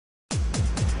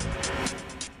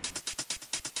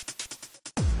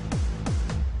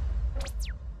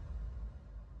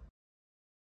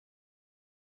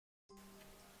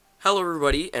Hello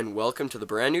everybody and welcome to the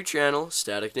brand new channel,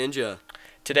 StatiKNinja.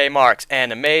 Today marks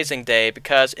an amazing day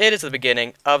because it is the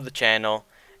beginning of the channel,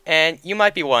 and you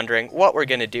might be wondering what we're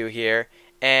going to do here,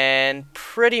 and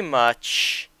pretty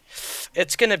much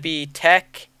it's going to be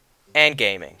tech and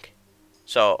gaming.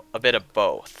 So, a bit of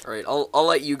both. Alright, I'll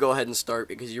let you go ahead and start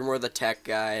because you're more the tech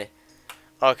guy.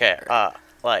 Okay,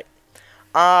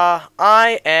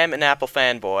 I am an Apple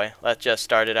fanboy. Let's just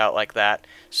start it out like that.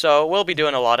 So, we'll be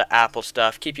doing a lot of Apple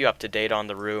stuff, keep you up to date on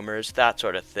the rumors, that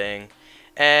sort of thing.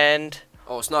 And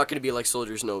Oh, it's not going to be like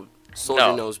Soldier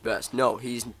Knows Best. No,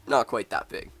 he's not quite that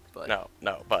big. But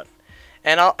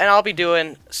and I'll be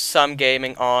doing some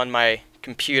gaming on my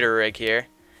computer rig here,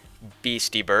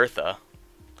 Beastie Bertha,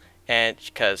 and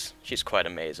because she's quite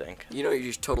amazing. You know, you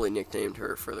just totally nicknamed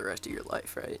her for the rest of your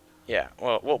life, right? Yeah,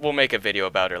 well, we'll make a video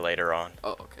about her later on.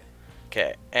 Oh, okay.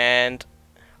 Okay, and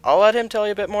I'll let him tell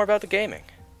you a bit more about the gaming.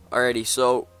 Alrighty,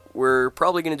 so we're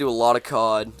probably going to do a lot of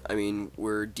COD. I mean,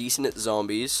 we're decent at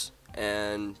zombies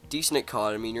and decent at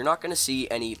COD. I mean, you're not going to see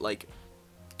any, like,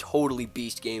 totally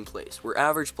beast gameplays. We're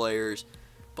average players,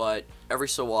 but every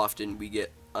so often we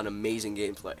get an amazing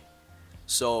gameplay.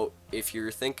 So if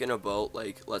you're thinking about,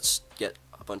 like, let's get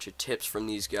a bunch of tips from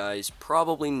these guys,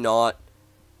 probably not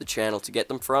the channel to get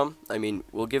them from. I mean,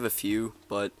 we'll give a few,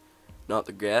 but not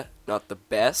the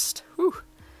best. Whew.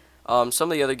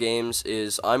 Some of the other games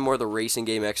is I'm more the racing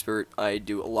game expert. I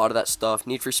do a lot of that stuff.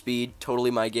 Need for Speed, totally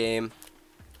my game.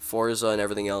 Forza and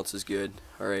everything else is good.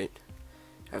 Alright,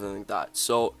 everything like that.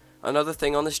 So another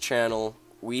thing on this channel,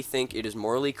 we think it is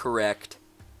morally correct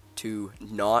to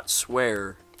not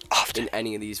swear Often in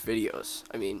any of these videos.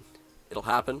 I mean, it'll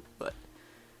happen, but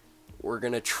we're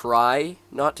gonna try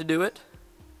not to do it.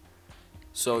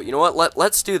 So you know what?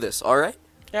 Let's do this. All right?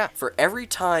 Yeah. For every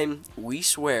time we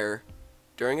swear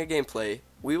during a gameplay,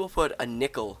 we will put a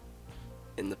nickel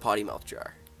in the potty mouth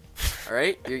jar. All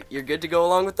right? You're good to go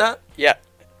along with that? Yeah.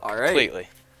 All right. Completely.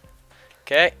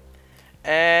 Okay.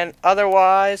 And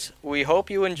otherwise, we hope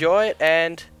you enjoy it,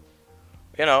 and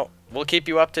we'll keep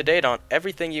you up to date on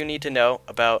everything you need to know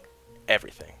about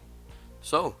everything.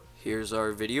 So here's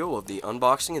our video of the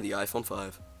unboxing of the iPhone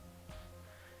 5.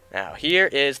 Now, here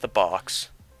is the box.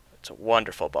 It's a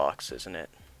wonderful box, isn't it?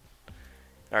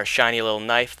 Our shiny little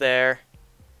knife there.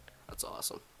 That's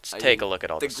awesome. Let's take a look at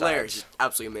all the glare sides. is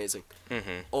absolutely amazing.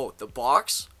 Mm-hmm. Oh, the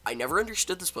box. I never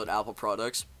understood this about Apple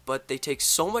products, but they take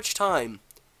so much time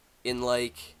in,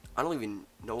 like, I don't even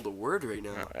know the word right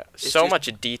now. So much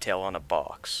detail on a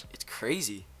box. It's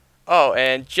crazy. Oh,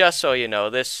 and just so you know,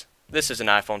 this is an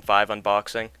iPhone 5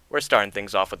 unboxing. We're starting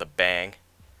things off with a bang.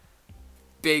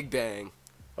 Big bang.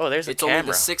 Oh, there's a It's camera.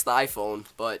 only the 6th iPhone,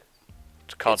 but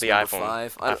It's called it's the number iPhone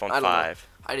 5. iPhone I don't 5.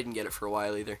 know. I didn't get it for a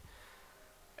while either.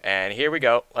 And here we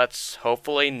go. Let's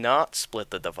hopefully not split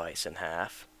the device in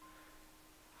half.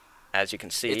 As you can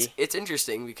see. It's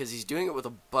interesting because he's doing it with a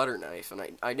butter knife,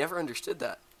 and I never understood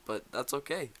that, but that's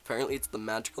okay. Apparently it's the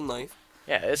magical knife.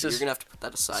 Yeah, You're going to have to put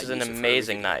that aside. this is an use it for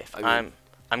amazing everything. knife. I mean,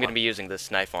 I'm going to be using this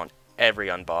knife on every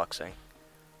unboxing.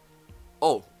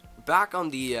 Oh, back on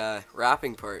the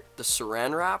wrapping part, the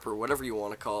saran wrap, or whatever you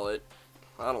want to call it.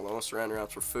 I don't know, saran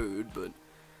wrap's for food, but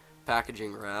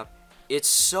packaging wrap. It's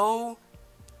so,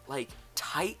 like,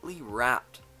 tightly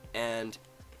wrapped and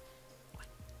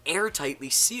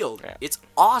airtightly sealed. Yeah. It's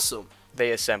awesome.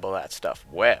 They assemble that stuff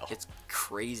well. It's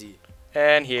crazy.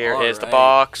 And here is the Alright,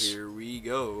 box. Here we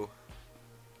go.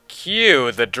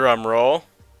 Cue the drum roll.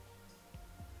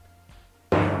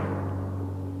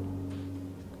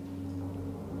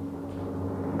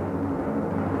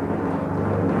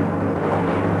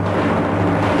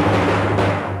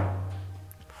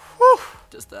 Whew.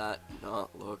 Does that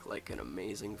not look like an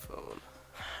amazing phone?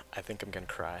 I think I'm gonna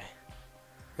cry.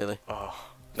 Really? Oh,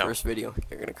 no. First video,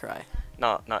 you're gonna cry.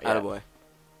 Not yet. Attaboy.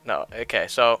 No, okay,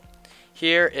 so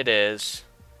here it is.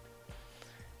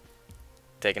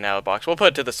 Taken out of the box. We'll put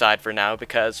it to the side for now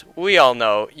because we all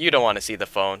know you don't want to see the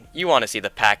phone. You want to see the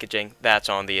packaging that's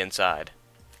on the inside.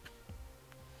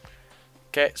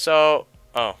 Okay, so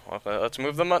let's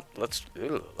move the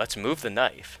let's move the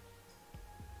knife.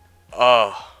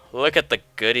 Oh, look at the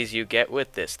goodies you get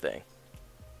with this thing.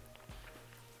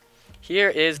 Here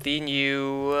is the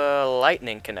new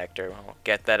lightning connector. I'll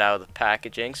get that out of the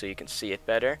packaging so you can see it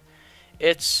better.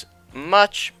 It's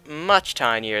much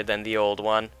tinier than the old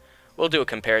one. We'll do a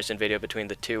comparison video between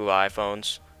the two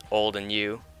iPhones, old and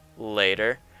new,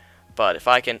 later. But if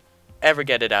I can ever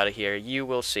get it out of here, you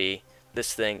will see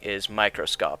this thing is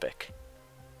microscopic.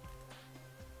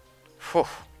 Whew.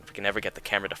 If we can ever get the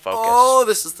camera to focus. Oh,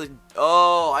 this is the...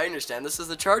 Oh, I understand. This is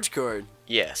the charge cord.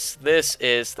 Yes, this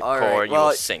is the All cord right, you well,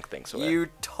 will sync things with. You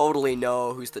totally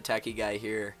know who's the techie guy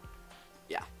here.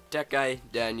 Yeah, tech guy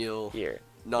Daniel, Here.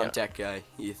 non-tech guy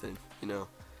Ethan. You know.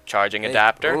 Charging Hey,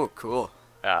 adapter. Oh, cool.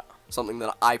 Yeah. Something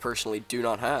that I personally do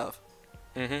not have.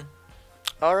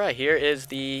 Alright, here is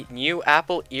the new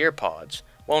Apple EarPods.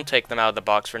 Won't take them out of the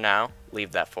box for now.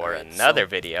 Leave that for Alright, another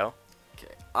video.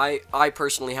 Okay. I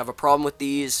personally have a problem with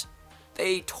these.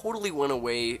 They totally went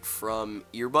away from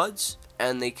earbuds,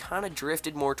 and they kind of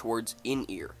drifted more towards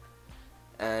in-ear.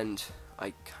 And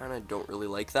I kind of don't really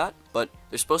like that. But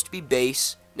they're supposed to be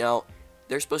bass. Now,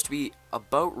 they're supposed to be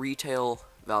about retail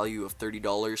value of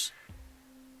 $30.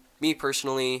 Me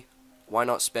personally, why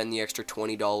not spend the extra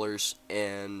 $20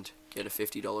 and get a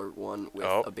 $50 one with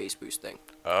a bass boost thing?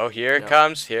 Oh, here it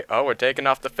comes. Here. Oh, we're taking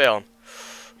off the film.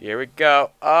 Here we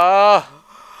go. Oh,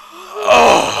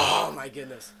 my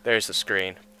goodness. there's the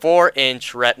screen.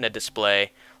 4-inch Retina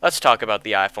display. Let's talk about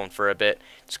the iPhone for a bit.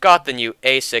 It's got the new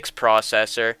A6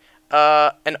 processor.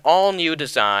 An all-new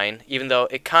design, even though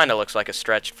it kind of looks like a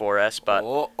stretched 4S, but...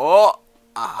 Oh,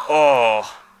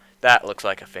 that looks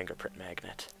like a fingerprint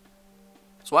magnet.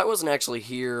 So I wasn't actually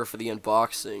here for the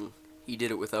unboxing. He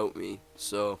did it without me,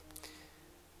 so...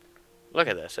 Look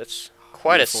at this. It's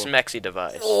quite Beautiful. a smexy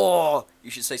device. Oh!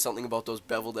 You should say something about those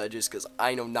beveled edges, because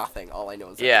I know nothing. All I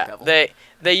know is that they're beveled.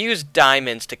 They use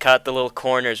diamonds to cut the little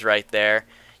corners right there.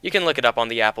 You can look it up on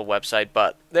the Apple website,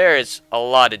 but there is a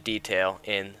lot of detail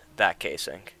in that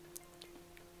casing.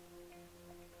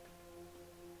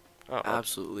 Oh,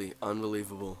 Absolutely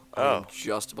unbelievable. Oh. I'm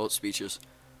just about speechless.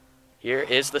 here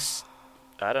is the...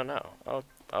 I don't know. Oh,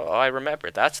 I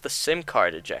remember. That's the SIM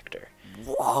card ejector.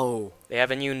 Whoa! They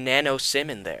have a new nano SIM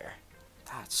in there.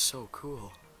 That's so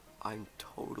cool. I'm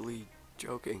totally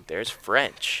joking. There's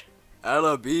French.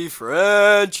 Ella be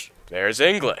French! There's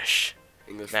English.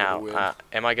 English for the win. Now,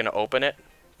 am I going to open it?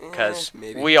 Because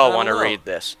maybe. we all I want to don't know. read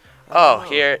this. I Oh, don't know.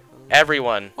 here,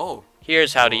 everyone. Oh.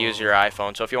 Here's how to use your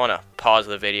iPhone. So if you want to pause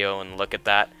the video and look at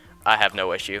that, I have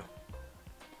no issue.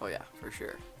 Oh yeah, for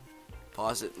sure.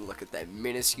 Pause it and look at that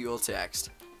minuscule text.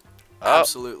 Oh,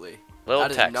 Absolutely. little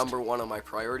That is text. #1 on my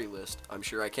priority list. I'm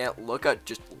sure I can't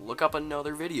just look up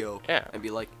another video Yeah. and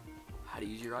be like, how to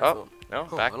use your Oh, iPhone. no,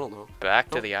 Oh, back I don't know.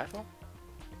 to Oh. the iPhone.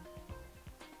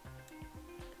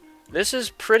 This is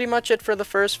pretty much it for the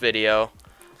first video,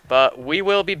 but we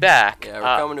will be back. Yeah,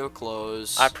 we're coming to a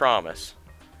close. I promise.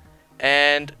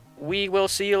 And we will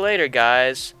see you later,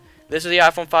 guys. This is the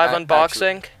iPhone 5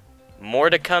 unboxing. More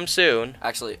to come soon.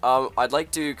 Actually, I'd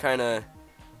like to kind of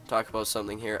talk about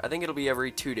something here. I think it'll be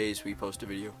every 2 days we post a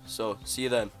video. So, see you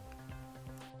then.